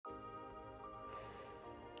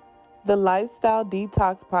The Lifestyle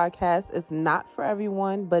Detox podcast is not for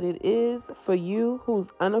everyone, but it is for you who's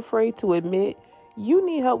unafraid to admit you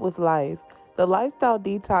need help with life. The Lifestyle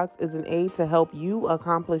Detox is an aid to help you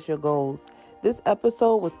accomplish your goals. This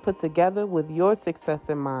episode was put together with your success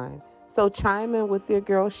in mind. So chime in with your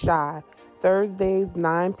girl Shy, Thursdays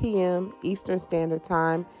 9 p.m. Eastern Standard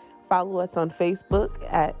Time. Follow us on Facebook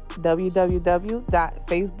at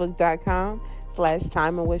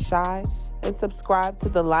www.facebook.com/chimingwithshy and subscribe to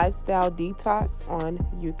the Lifestyle Detox on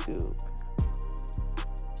YouTube.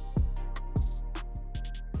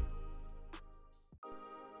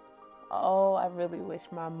 Oh, I really wish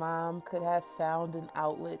my mom could have found an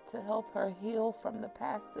outlet to help her heal from the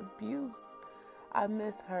past abuse. I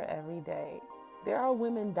miss her every day. There are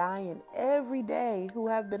women dying every day who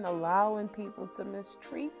have been allowing people to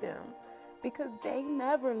mistreat them because they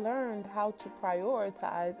never learned how to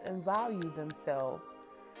prioritize and value themselves.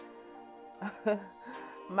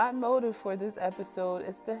 My motive for this episode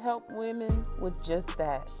is to help women with just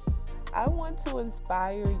that. I want to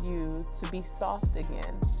inspire you to be soft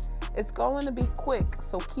again. It's going to be quick,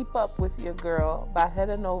 so keep up with your girl by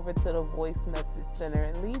heading over to the voice message center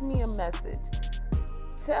and leave me a message.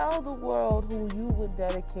 Tell the world who you would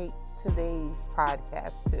dedicate today's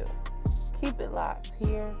podcast to. Keep it locked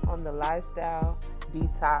here on the Lifestyle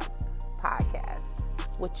Detox podcast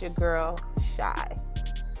with your girl, Shy.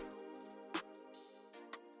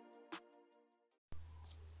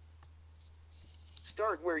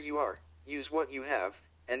 Start where you are, use what you have,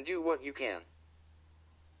 and do what you can.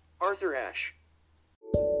 Arthur Ashe.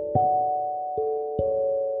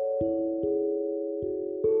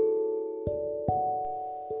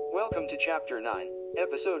 Welcome to Chapter 9,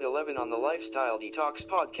 Episode 11 on the Lifestyle Detox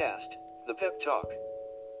Podcast, the PEP Talk.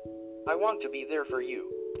 I want to be there for you.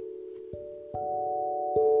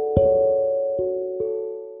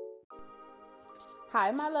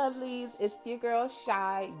 Hi, my lovelies. It's your girl,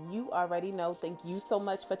 Shy. You already know. Thank you so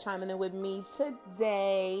much for chiming in with me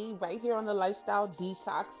today, right here on the Lifestyle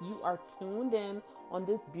Detox. You are tuned in on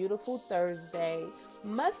this beautiful Thursday.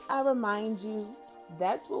 Must I remind you,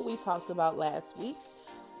 that's what we talked about last week.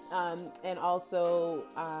 And also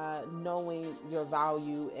knowing your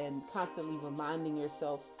value and constantly reminding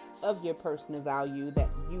yourself of your personal value that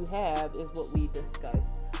you have is what we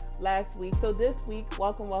discussed last week. So this week,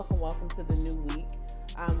 welcome to the new week.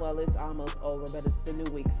 Well, it's almost over, but it's the new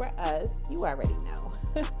week for us. You already know.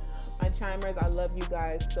 My chimers, I love you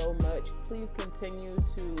guys so much. Please continue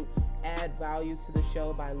to add value to the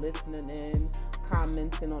show by listening in,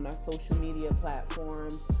 commenting on our social media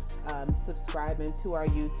platforms, subscribing to our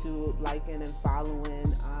YouTube, liking and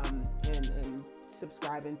following, and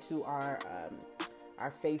subscribing to our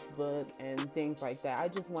Facebook and things like that. I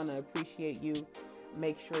just want to appreciate you.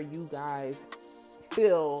 Make sure you guys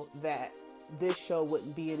feel that this show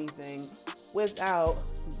wouldn't be anything without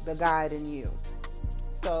the guide in you.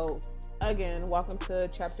 So again, welcome to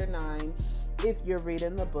chapter 9 if you're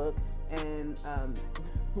reading the book, and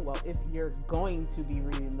well, if you're going to be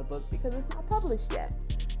reading the book because it's not published yet,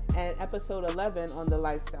 and episode 11 on the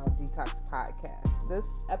Lifestyle Detox podcast. This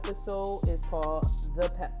episode is called The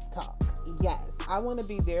Pep Talk. Yes, I want to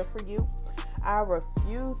be there for you. I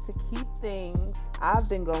refuse to keep things I've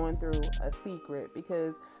been going through a secret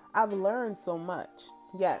because I've learned so much.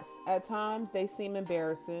 Yes, at times they seem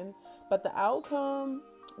embarrassing, but the outcome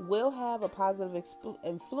will have a positive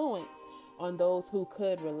influence on those who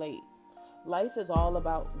could relate. Life is all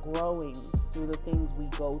about growing through the things we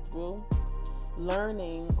go through,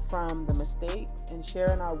 learning from the mistakes, and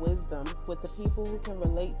sharing our wisdom with the people who can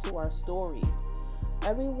relate to our stories.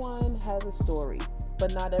 Everyone has a story,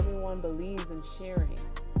 but not everyone believes in sharing.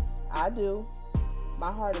 I do.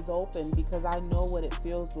 My heart is open because I know what it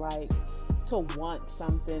feels like to want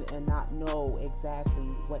something and not know exactly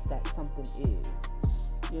what that something is.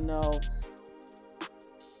 You know,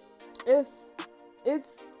 it's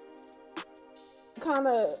kind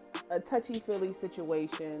of a touchy-feely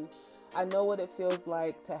situation. I know what it feels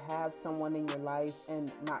like to have someone in your life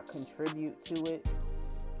and not contribute to it.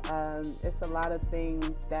 It's a lot of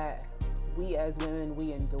things that we as women,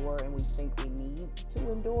 we endure, and we think we need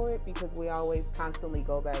to endure it because we always constantly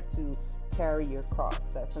go back to carry your cross.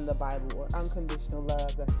 That's in the Bible. Or unconditional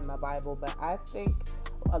love, that's in the Bible. But I think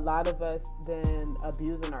a lot of us then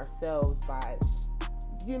abusing ourselves by,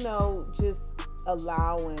 just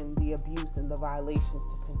allowing the abuse and the violations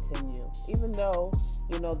to continue. Even though,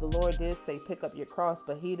 the Lord did say pick up your cross,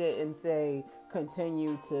 but he didn't say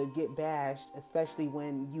continue to get bashed, especially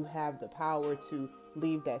when you have the power to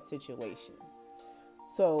leave that situation.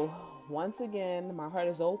 So once again, my heart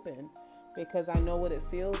is open because I know what it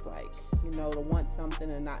feels like, to want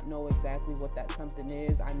something and not know exactly what that something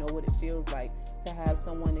is. I know what it feels like to have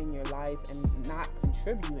someone in your life and not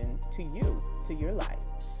contributing to you, to your life,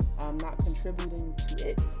 not contributing to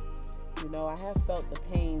it. I have felt the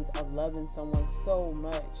pains of loving someone so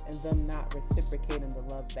much and them not reciprocating the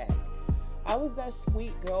love back. I was that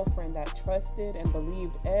sweet girlfriend that trusted and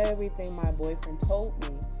believed everything my boyfriend told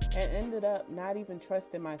me and ended up not even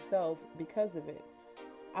trusting myself because of it.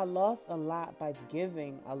 I lost a lot by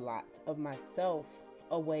giving a lot of myself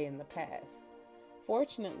away in the past.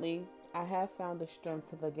 Fortunately, I have found the strength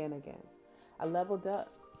to begin again. I leveled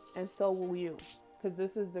up, and so will you, because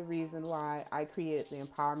this is the reason why I created the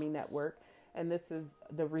Empower Me Network, and this is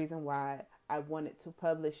the reason why I wanted to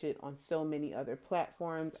publish it on so many other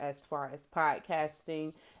platforms as far as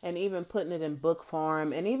podcasting and even putting it in book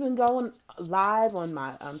form and even going live on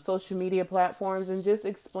my social media platforms and just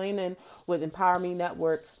explaining what Empower Me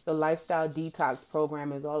Network, the lifestyle detox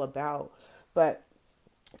program, is all about. But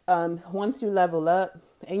once you level up,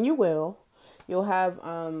 and you will, you'll have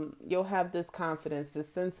this confidence,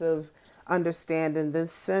 this sense of understanding,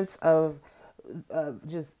 this sense of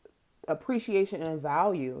just appreciation and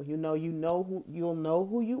value. You'll know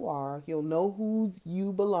who you are. You'll know who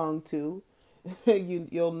you belong to.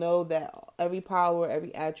 You'll know that every power,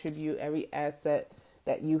 every attribute, every asset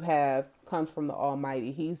that you have comes from the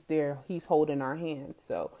Almighty. He's there. He's holding our hands.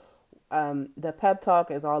 So the pep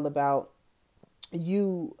talk is all about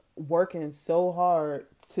you working so hard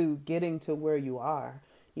to getting to where you are,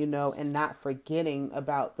 and not forgetting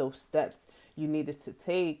about those steps you needed to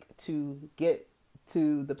take to get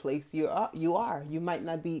to the place you are. You might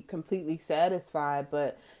not be completely satisfied,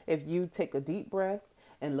 but if you take a deep breath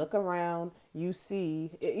and look around, you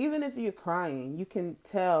see, even if you're crying, you can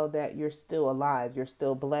tell that you're still alive, you're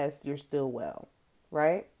still blessed, you're still well,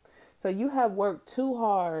 right? So you have worked too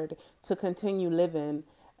hard to continue living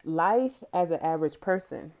life as an average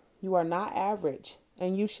person. You are not average,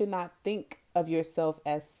 and you should not think of yourself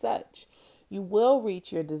as such. You will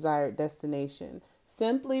reach your desired destination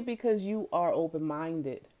simply because you are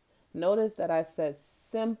open-minded. Notice that I said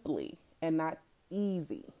simply and not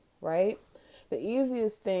easy, right? The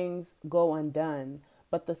easiest things go undone,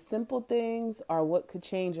 but the simple things are what could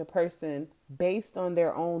change a person based on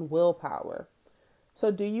their own willpower. So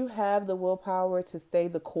do you have the willpower to stay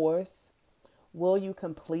the course? Will you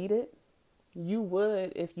complete it? You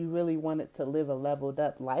would if you really wanted to live a leveled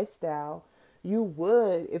up lifestyle. You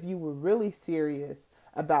would if you were really serious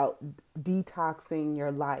about detoxing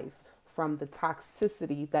your life from the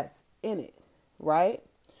toxicity that's in it, right?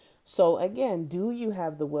 So again, do you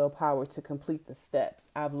have the willpower to complete the steps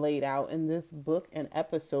I've laid out in this book and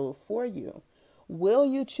episode for you? Will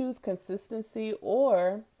you choose consistency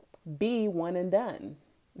or be one and done?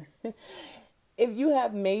 If you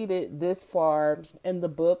have made it this far in the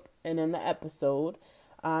book and in the episode,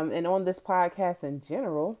 and on this podcast in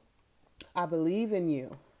general, I believe in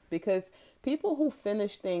you, because people who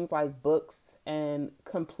finish things like books and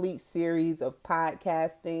complete series of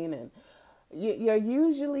podcasting, and you're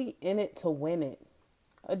usually in it to win it.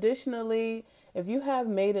 Additionally, if you have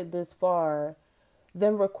made it this far,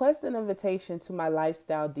 then request an invitation to my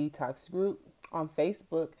lifestyle detox group on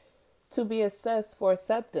Facebook to be assessed for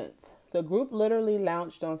acceptance. The group literally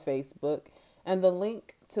launched on Facebook, and the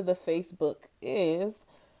link to the Facebook is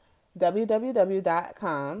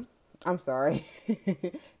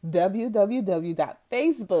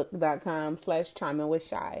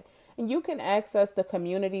www.facebook.com/chimingwithshy. And you can access the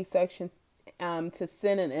community section to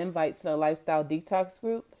send an invite to the Lifestyle Detox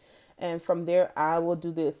group. And from there, I will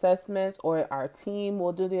do the assessments, or our team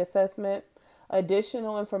will do the assessment.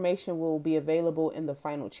 Additional information will be available in the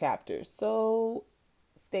final chapter. So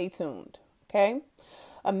stay tuned. Okay.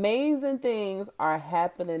 Amazing things are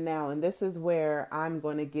happening now. And this is where I'm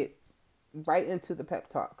going to get right into the pep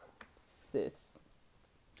talk, sis.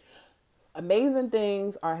 Amazing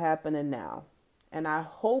things are happening now. And I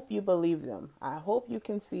hope you believe them. I hope you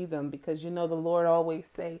can see them, because the Lord always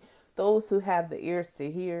say, those who have the ears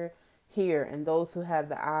to hear, hear, and those who have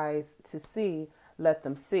the eyes to see, let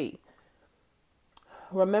them see.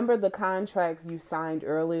 Remember the contracts you signed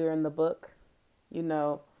earlier in the book?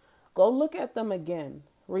 Go look at them again,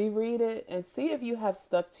 reread it, and see if you have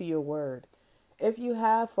stuck to your word. If you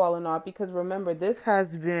have fallen off, because remember, this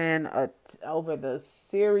has been over the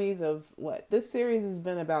series of this series has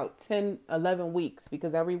been about 10, 11 weeks,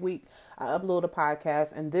 because every week I upload a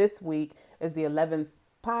podcast, and this week is the 11th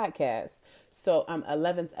podcast. So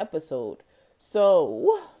 11th episode.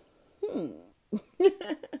 So,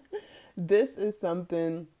 this is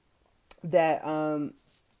something that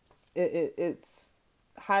it's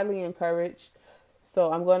highly encouraged.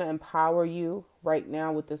 So I'm going to empower you right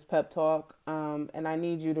now with this pep talk. And I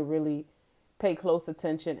need you to really pay close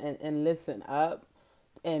attention and listen up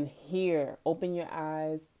and hear. Open your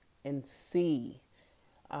eyes and see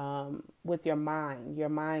with your mind, your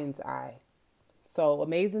mind's eye. So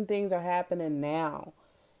amazing things are happening now.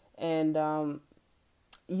 And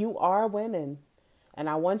you are winning. And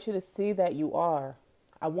I want you to see that you are.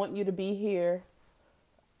 I want you to be here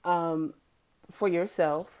for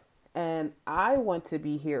yourself. And I want to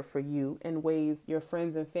be here for you in ways your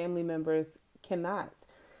friends and family members cannot.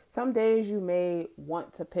 Some days you may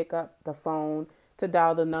want to pick up the phone to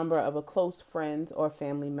dial the number of a close friend or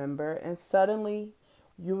family member, and suddenly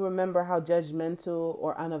you remember how judgmental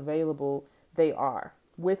or unavailable they are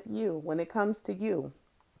with you when it comes to you.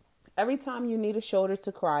 Every time you need a shoulder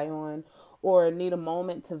to cry on or need a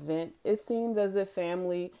moment to vent, it seems as if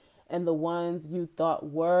family and the ones you thought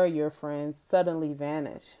were your friends suddenly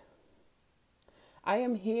vanish. I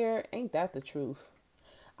am here, ain't that the truth?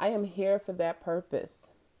 I am here for that purpose.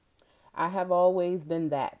 I have always been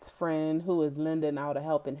that friend who is lending out a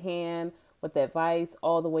helping hand with advice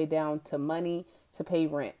all the way down to money to pay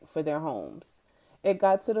rent for their homes. It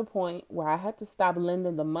got to the point where I had to stop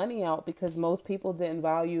lending the money out because most people didn't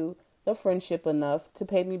value the friendship enough to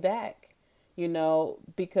pay me back,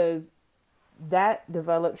 because that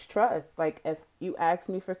develops trust. Like if you ask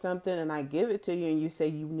me for something and I give it to you and you say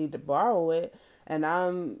you need to borrow it, and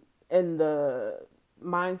I'm in the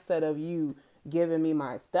mindset of you giving me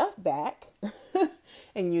my stuff back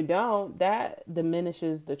and you don't, that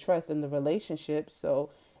diminishes the trust in the relationship. So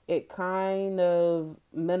it kind of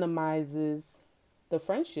minimizes the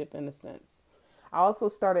friendship in a sense. I also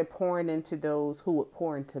started pouring into those who would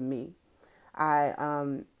pour into me.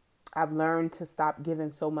 I've learned to stop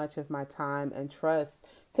giving so much of my time and trust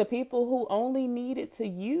to people who only needed to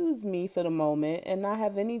use me for the moment and not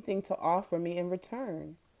have anything to offer me in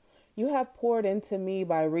return. You have poured into me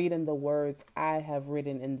by reading the words I have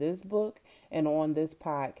written in this book and on this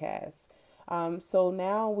podcast. So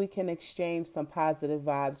now we can exchange some positive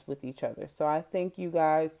vibes with each other. So I thank you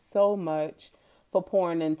guys so much for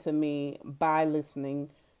pouring into me by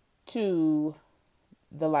listening to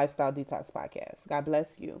the Lifestyle Detox Podcast. God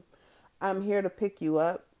bless you. I'm here to pick you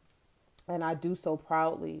up, and I do so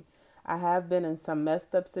proudly. I have been in some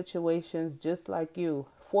messed up situations just like you.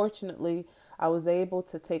 Fortunately, I was able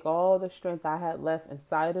to take all the strength I had left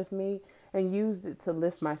inside of me and used it to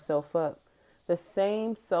lift myself up. The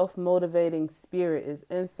same self-motivating spirit is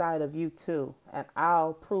inside of you too, and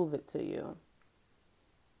I'll prove it to you.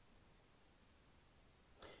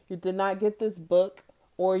 You did not get this book,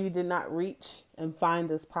 or you did not reach and find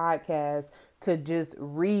this podcast to just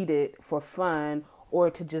read it for fun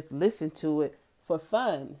or to just listen to it for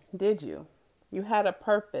fun, did you? You had a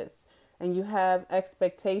purpose and you have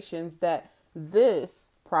expectations that this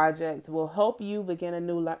project will help you begin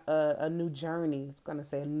a new journey. It's going to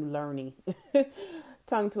say a new learning.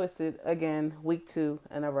 Tongue twisted again, week 2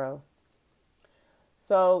 in a row.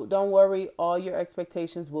 So don't worry, all your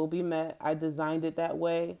expectations will be met. I designed it that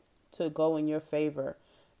way to go in your favor.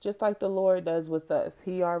 Just like the Lord does with us.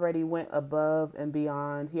 He already went above and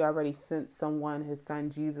beyond. He already sent someone, his son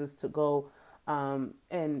Jesus, to go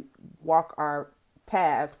and walk our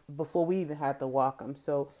paths before we even had to walk them.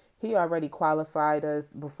 So he already qualified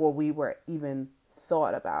us before we were even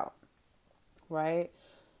thought about, right?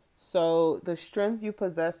 So the strength you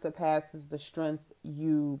possess surpasses the strength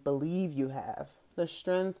you believe you have. The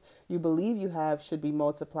strength you believe you have should be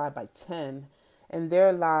multiplied by 10. And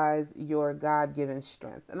there lies your God-given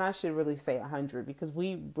strength. And I should really say 100 because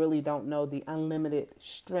we really don't know the unlimited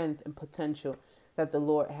strength and potential that the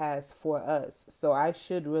Lord has for us. So I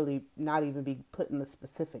should really not even be putting a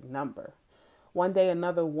specific number. One day,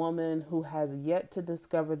 another woman who has yet to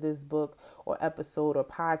discover this book or episode or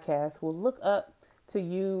podcast will look up to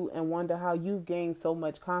you and wonder how you've gained so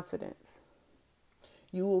much confidence.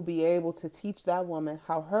 You will be able to teach that woman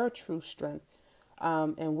how her true strength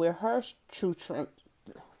and where her true strength,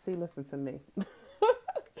 listen to me.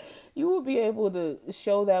 You will be able to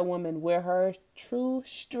show that woman where her true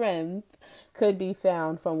strength could be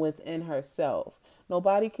found from within herself.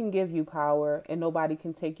 Nobody can give you power and nobody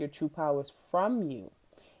can take your true powers from you.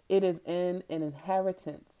 It is in an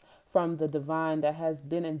inheritance from the divine that has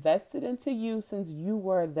been invested into you since you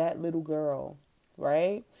were that little girl,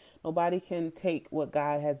 right? Nobody can take what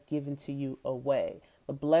God has given to you away.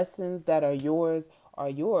 The blessings that are yours are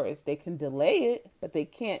yours. They can delay it, but they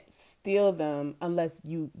can't steal them unless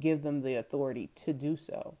you give them the authority to do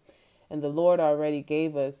so. And the Lord already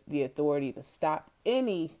gave us the authority to stop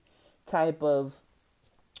any type of,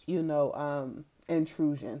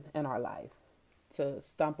 intrusion in our life, to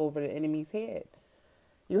stomp over the enemy's head.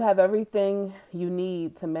 You have everything you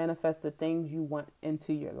need to manifest the things you want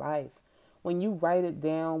into your life. When you write it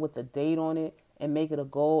down with a date on it and make it a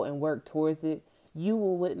goal and work towards it, you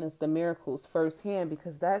will witness the miracles firsthand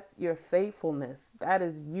because that's your faithfulness. That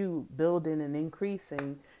is you building and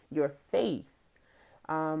increasing your faith.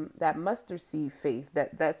 That mustard seed faith,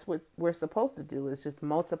 that's what we're supposed to do, is just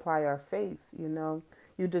multiply our faith.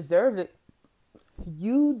 You deserve it.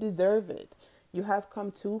 You deserve it. You have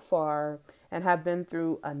come too far and have been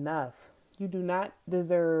through enough. You do not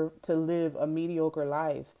deserve to live a mediocre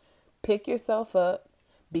life. Pick yourself up,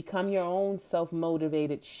 become your own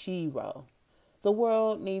self-motivated shero. The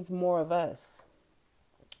world needs more of us.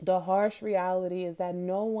 The harsh reality is that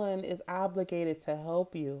no one is obligated to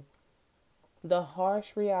help you. The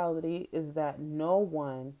harsh reality is that no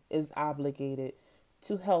one is obligated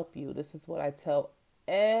to help you. This is what I tell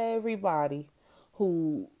everybody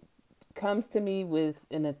who comes to me with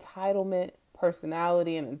an entitlement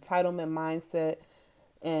personality, an entitlement mindset.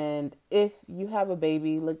 And if you have a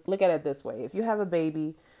baby, look at it this way. If you have a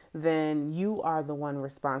baby, then you are the one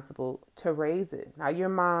responsible to raise it. Not your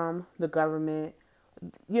mom, the government.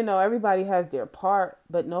 Everybody has their part,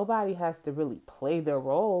 but nobody has to really play their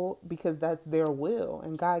role because that's their will.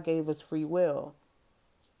 And God gave us free will,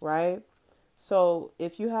 right? So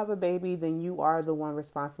if you have a baby, then you are the one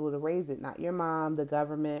responsible to raise it, not your mom, the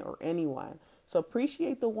government, or anyone. So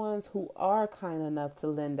appreciate the ones who are kind enough to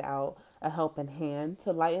lend out a helping hand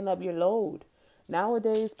to lighten up your load.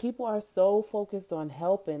 Nowadays, people are so focused on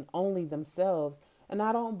helping only themselves, and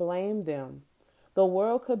I don't blame them. The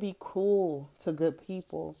world could be cruel to good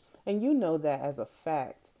people, and you know that as a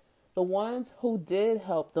fact. The ones who did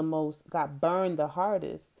help the most got burned the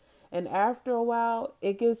hardest, and after a while,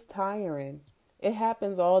 it gets tiring. It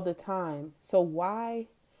happens all the time. So why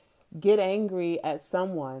get angry at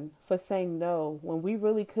someone for saying no when we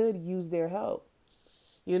really could use their help?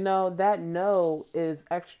 That no is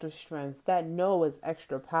extra strength. That no is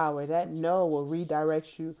extra power. That no will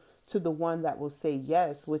redirect you to the one that will say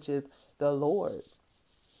yes, which is the Lord.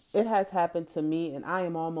 It has happened to me, and I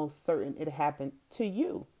am almost certain it happened to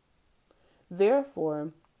you.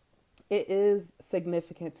 Therefore, it is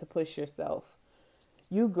significant to push yourself.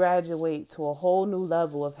 You graduate to a whole new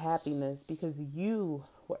level of happiness because you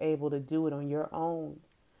were able to do it on your own.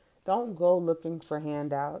 Don't go looking for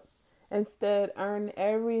handouts. Instead, earn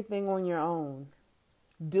everything on your own.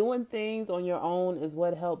 Doing things on your own is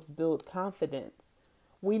what helps build confidence.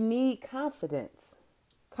 We need confidence.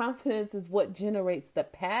 Confidence is what generates the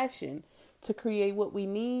passion to create what we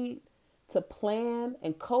need, to plan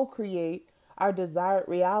and co-create our desired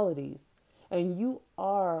realities. And you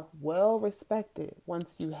are well respected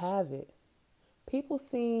once you have it. People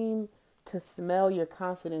seem to smell your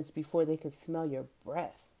confidence before they can smell your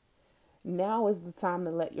breath. Now is the time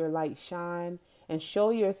to let your light shine and show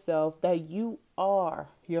yourself that you are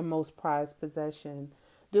your most prized possession.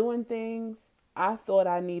 Doing things I thought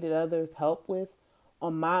I needed others' help with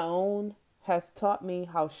on my own has taught me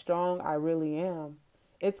how strong I really am.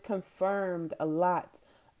 It's confirmed a lot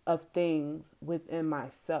of things within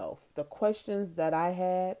myself. The questions that I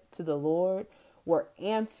had to the Lord were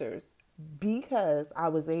answers because I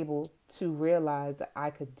was able to realize that I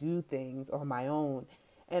could do things on my own.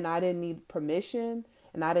 And I didn't need permission,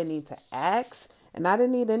 and I didn't need to ask, and I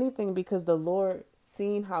didn't need anything because the Lord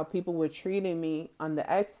seen how people were treating me on the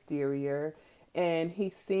exterior, and He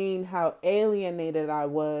seen how alienated I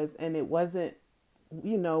was, and it wasn't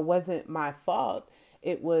my fault.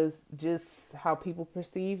 It was just how people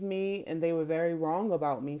perceived me, and they were very wrong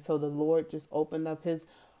about me. So the Lord just opened up His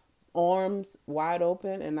arms wide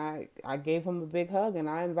open, and I gave Him a big hug, and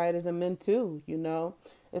I invited Him in too.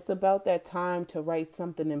 It's about that time to write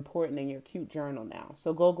something important in your cute journal now.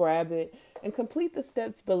 So go grab it and complete the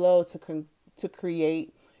steps below to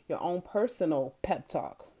create your own personal pep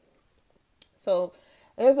talk. So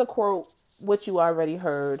there's a quote which you already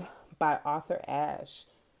heard by Arthur Ashe.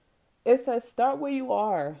 It says, start where you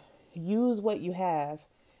are, use what you have,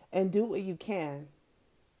 and do what you can.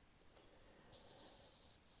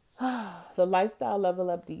 The Lifestyle Level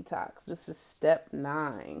Up Detox. This is step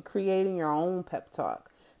 9, creating your own pep talk.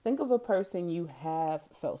 Think of a person you have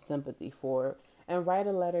felt sympathy for and write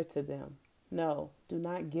a letter to them. No, do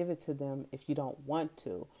not give it to them if you don't want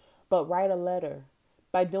to, but write a letter.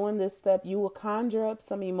 By doing this step, you will conjure up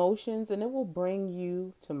some emotions and it will bring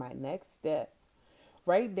you to my next step.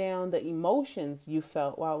 Write down the emotions you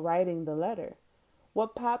felt while writing the letter.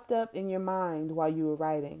 What popped up in your mind while you were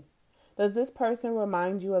writing? Does this person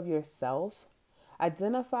remind you of yourself?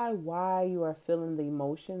 Identify why you are feeling the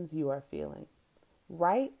emotions you are feeling.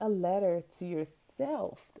 Write a letter to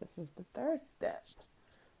yourself. This is the third step.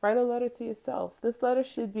 Write a letter to yourself. This letter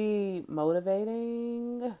should be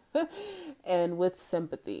motivating and with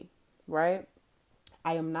sympathy, right?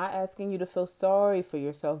 I am not asking you to feel sorry for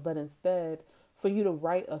yourself, but instead for you to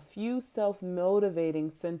write a few self-motivating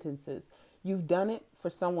sentences. You've done it for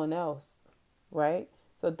someone else, right?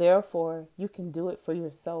 So therefore, you can do it for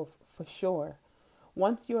yourself for sure.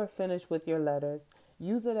 Once you are finished with your letters,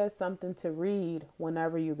 use it as something to read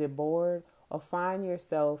whenever you get bored or find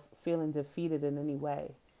yourself feeling defeated in any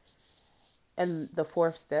way. And the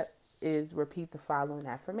fourth step is repeat the following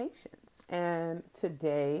affirmations. And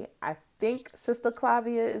today, I think Sister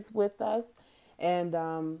Clavia is with us. And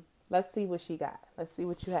let's see what she got. Let's see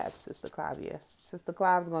what you have, Sister Clavia. Sister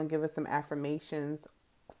Clavia's going to give us some affirmations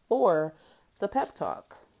for the pep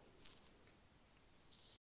talk.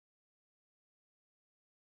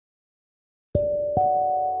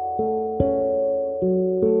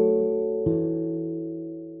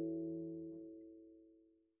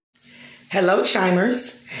 Hello,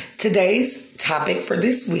 Chimers. Today's topic for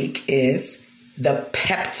this week is the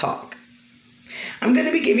pep talk. I'm going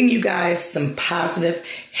to be giving you guys some positive,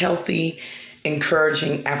 healthy,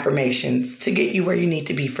 encouraging affirmations to get you where you need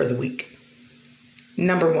to be for the week.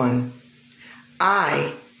 Number 1,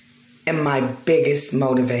 I am my biggest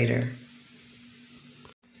motivator.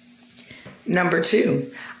 Number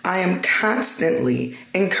 2, I am constantly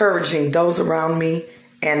encouraging those around me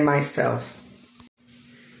and myself.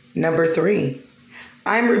 Number 3,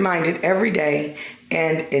 I'm reminded every day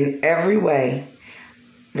and in every way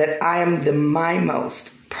that I am my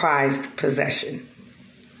most prized possession.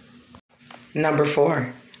 Number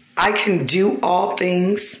 4, I can do all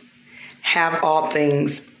things, have all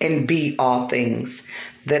things, and be all things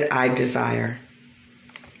that I desire.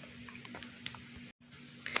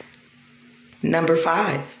 Number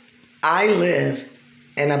 5, I live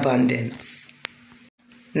in abundance.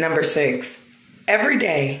 Number 6, every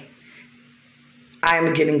day, I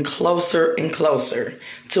am getting closer and closer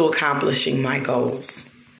to accomplishing my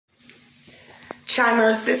goals.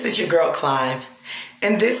 Chimers, this is your girl Clive.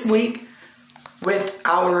 And this week, with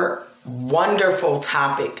our wonderful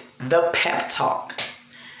topic, the pep talk.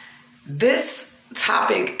 This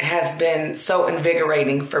topic has been so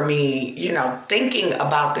invigorating for me, thinking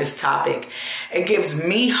about this topic. It gives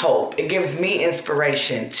me hope. It gives me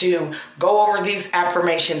inspiration to go over these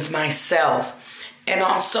affirmations myself. And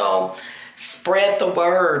also spread the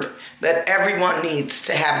word that everyone needs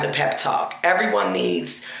to have the pep talk. Everyone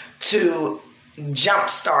needs to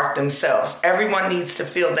jumpstart themselves. Everyone needs to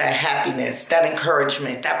feel that happiness, that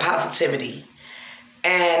encouragement, that positivity.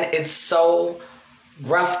 And it's so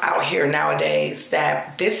rough out here nowadays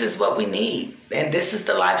that this is what we need. And this is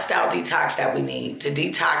the lifestyle detox that we need, to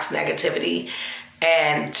detox negativity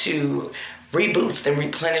and to reboost and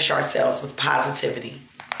replenish ourselves with positivity.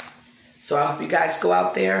 So I hope you guys go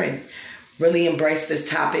out there and really embrace this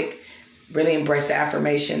topic, really embrace the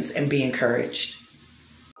affirmations, and be encouraged.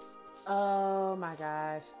 Oh my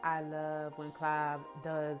gosh, I love when Clive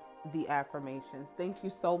does the affirmations. Thank you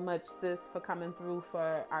so much, sis, for coming through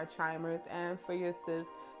for our Chimers and for your sis,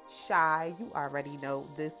 Shy. You already know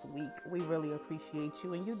this week. We really appreciate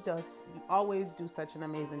you, and you always do such an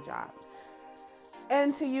amazing job.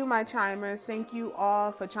 And to you, my Chimers, thank you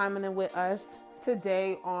all for chiming in with us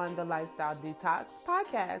today on the Lifestyle Detox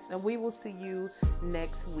podcast, and we will see you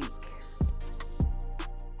next week.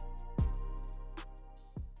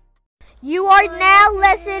 You are now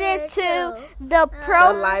listening to the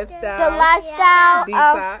Lifestyle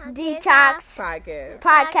Detox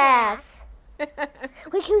podcast.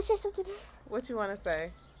 Wait, can we say something else? What you want to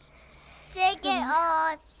say? Shake it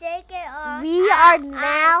off. We are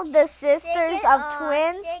now the sisters of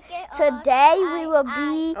twins. Today we will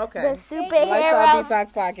be the superheroes. Lifestyle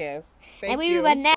Detox podcast. And we will now.